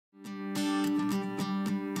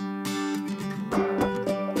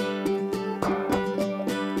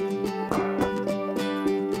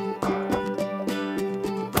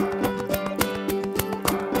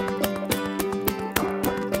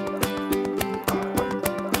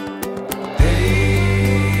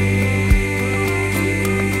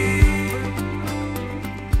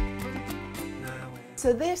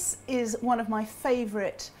this is one of my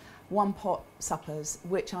favourite one-pot suppers,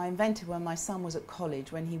 which I invented when my son was at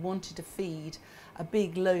college, when he wanted to feed a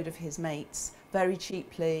big load of his mates very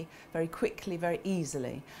cheaply, very quickly, very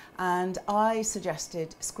easily. And I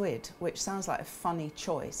suggested squid, which sounds like a funny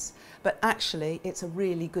choice, but actually it's a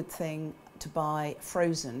really good thing to buy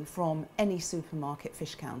frozen from any supermarket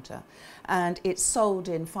fish counter, and it's sold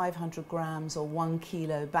in 500 grams or 1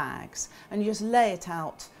 kilo bags, and you just lay it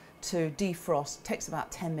out to defrost. It takes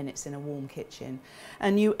about 10 minutes in a warm kitchen,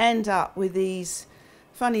 and you end up with these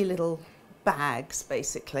funny little bags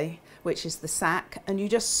basically, which is the sack, and you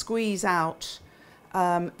just squeeze out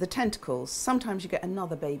the tentacles. Sometimes you get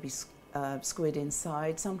another baby squid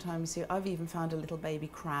inside, sometimes I've even found a little baby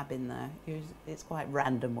crab in there. It's quite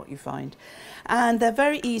random what you find, and they're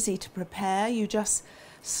very easy to prepare. You just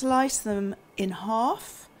slice them in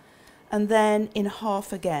half and then in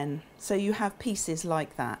half again, so you have pieces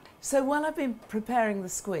like that. So while I've been preparing the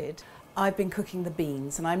squid, I've been cooking the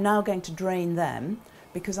beans, and I'm now going to drain them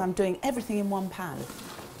because I'm doing everything in one pan.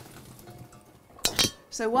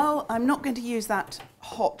 So while I'm not going to use that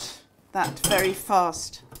very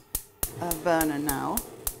fast burner now,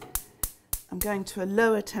 I'm going to a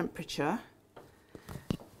lower temperature,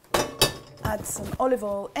 add some olive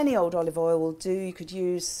oil. Any old olive oil will do.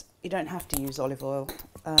 You don't have to use olive oil.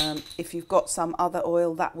 If you've got some other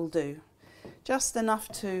oil, that will do. Just enough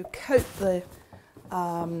to coat the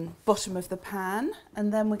bottom of the pan,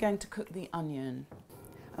 and then we're going to cook the onion.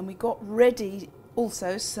 And we got ready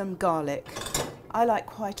also some garlic. I like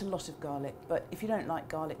quite a lot of garlic, but if you don't like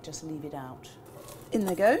garlic, just leave it out. In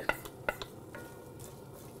they go.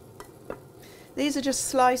 These are just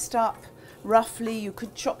sliced up roughly. You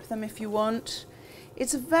could chop them if you want.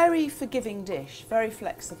 It's a very forgiving dish, very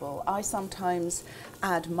flexible. I sometimes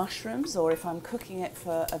add mushrooms, or if I'm cooking it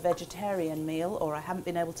for a vegetarian meal or I haven't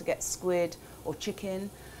been able to get squid or chicken,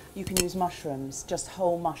 you can use mushrooms, just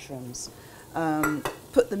whole mushrooms.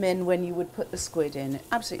 Put them in when you would put the squid in.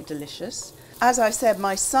 Absolutely delicious. As I said,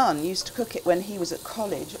 my son used to cook it when he was at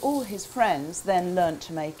college. All his friends then learnt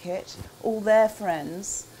to make it. All their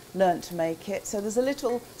friends learnt to make it. So there's a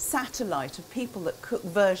little satellite of people that cook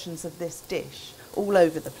versions of this dish all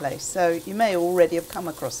over the place. So you may already have come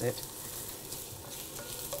across it.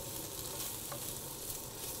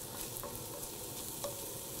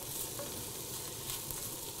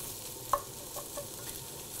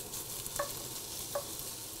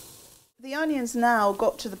 The onion's now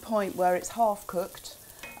got to the point where it's half cooked,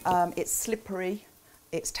 it's slippery,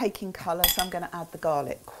 it's taking colour, so I'm going to add the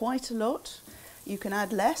garlic. Quite a lot. You can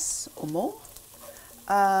add less or more.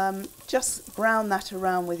 Just brown that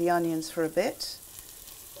around with the onions for a bit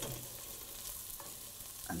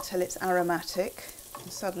until it's aromatic, and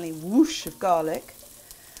suddenly whoosh of garlic.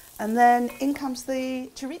 And then in comes the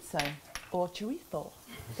chorizo, or chorizo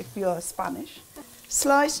if you're Spanish.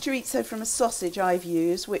 Sliced chorizo from a sausage I've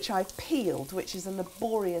used, which I've peeled, which is a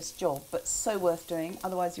laborious job, but so worth doing,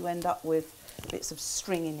 otherwise you end up with bits of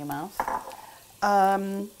string in your mouth.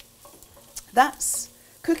 That's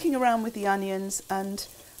cooking around with the onions, and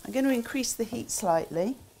I'm going to increase the heat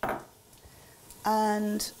slightly,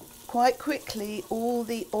 and quite quickly all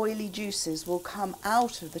the oily juices will come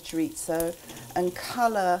out of the chorizo and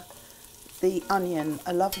colour the onion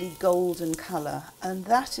a lovely golden colour, and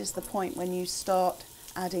that is the point when you start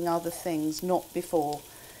adding other things, not before.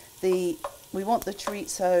 We want the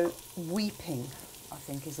chorizo weeping, I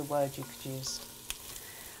think is a word you could use.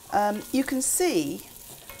 You can see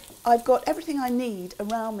I've got everything I need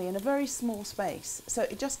around me in a very small space, so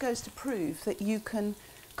it just goes to prove that you can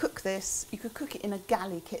cook this, you could cook it in a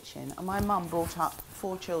galley kitchen, and my mum brought up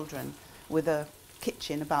 4 children with a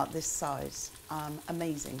kitchen about this size.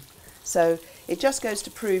 Amazing. So it just goes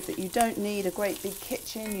to prove that you don't need a great big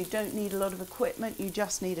kitchen, you don't need a lot of equipment, you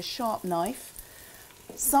just need a sharp knife.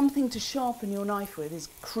 Something to sharpen your knife with is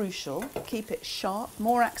crucial. Keep it sharp.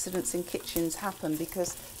 More accidents in kitchens happen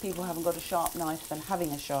because people haven't got a sharp knife than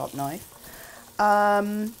having a sharp knife.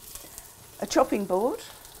 A chopping board,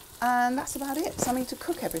 and that's about it. Something to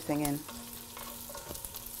cook everything in.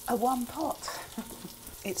 A one pot.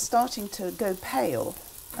 It's starting to go pale,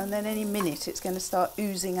 and then any minute it's going to start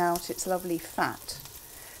oozing out its lovely fat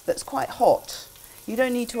that's quite hot. You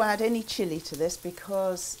don't need to add any chilli to this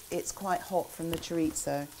because it's quite hot from the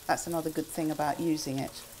chorizo. That's another good thing about using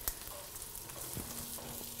it.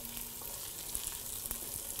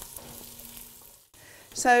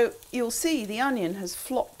 So you'll see the onion has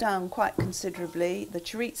flopped down quite considerably. The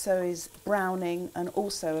chorizo is browning and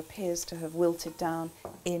also appears to have wilted down.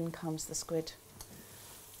 In comes the squid.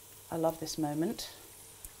 I love this moment.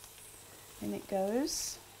 In it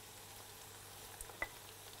goes.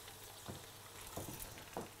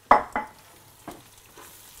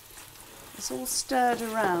 It's all stirred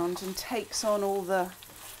around and takes on all the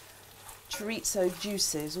chorizo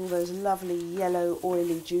juices, all those lovely yellow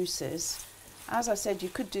oily juices. As I said, you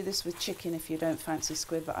could do this with chicken if you don't fancy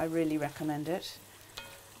squid, but I really recommend it.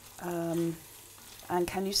 And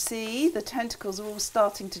can you see the tentacles are all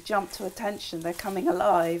starting to jump to attention? They're coming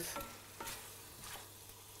alive.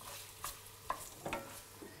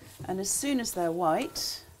 And as soon as they're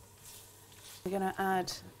white, we're going to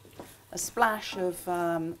add a splash of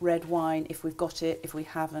red wine if we've got it. If we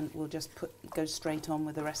haven't, we'll just go straight on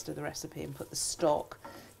with the rest of the recipe and put the stock,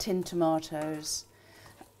 tinned tomatoes,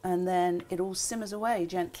 and then it all simmers away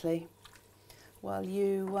gently while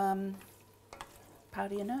you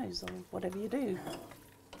powder your nose or whatever you do.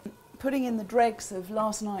 Putting in the dregs of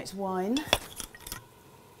last night's wine.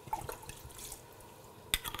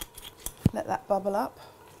 Let that bubble up.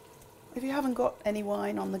 If you haven't got any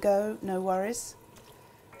wine on the go, no worries.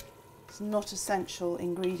 It's not an essential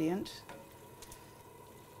ingredient.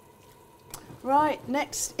 Right,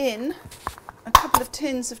 next in a couple of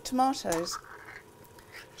tins of tomatoes.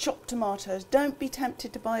 Chopped tomatoes. Don't be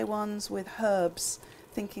tempted to buy ones with herbs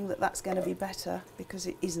thinking that that's going to be better, because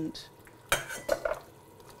it isn't.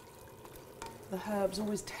 The herbs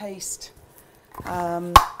always taste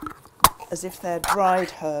as if they're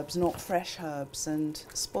dried herbs, not fresh herbs, and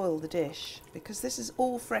spoil the dish, because this is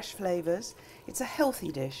all fresh flavours. It's a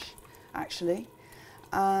healthy dish, actually,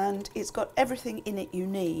 and it's got everything in it you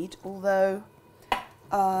need, although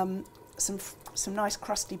some nice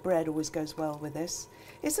crusty bread always goes well with this.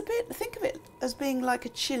 It's a bit, think of it as being like a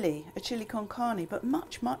chili con carne, but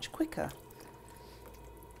much, much quicker.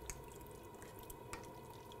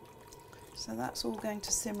 So that's all going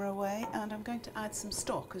to simmer away, and I'm going to add some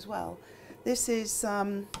stock as well. This is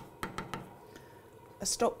a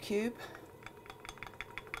stock cube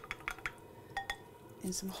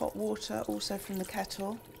in some hot water, also from the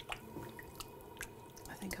kettle.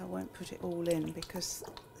 I think I won't put it all in because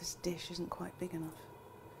this dish isn't quite big enough.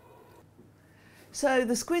 So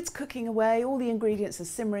the squid's cooking away, all the ingredients are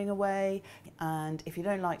simmering away, and if you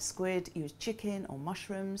don't like squid, use chicken or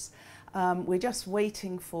mushrooms. We're just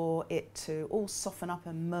waiting for it to all soften up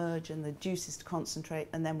and merge and the juices to concentrate,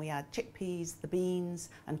 and then we add chickpeas, the beans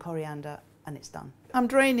and coriander, and it's done. I'm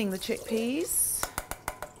draining the chickpeas.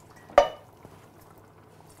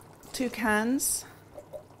 2 cans.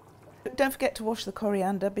 Don't forget to wash the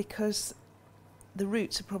coriander because the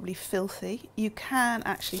roots are probably filthy. You can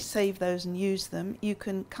actually save those and use them. You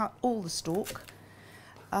can cut all the stalk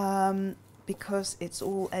because it's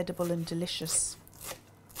all edible and delicious.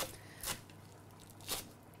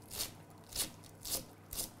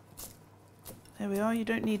 There we are. You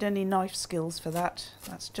don't need any knife skills for that.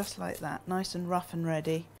 That's just like that, nice and rough and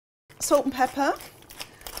ready. Salt and pepper.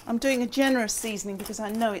 I'm doing a generous seasoning because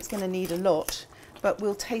I know it's going to need a lot, but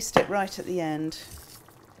we'll taste it right at the end.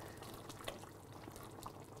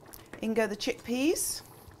 In go the chickpeas,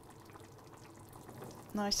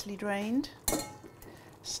 nicely drained.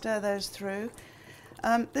 Stir those through.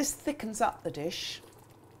 This thickens up the dish.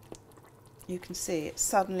 You can see it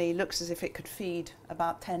suddenly looks as if it could feed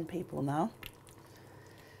about 10 people now.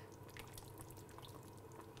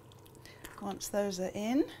 Once those are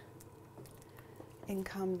in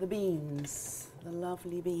come the beans, the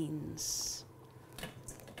lovely beans.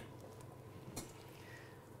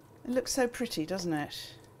 It looks so pretty, doesn't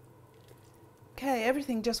it? Okay,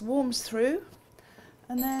 everything just warms through,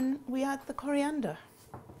 and then we add the coriander,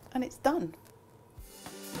 and it's done.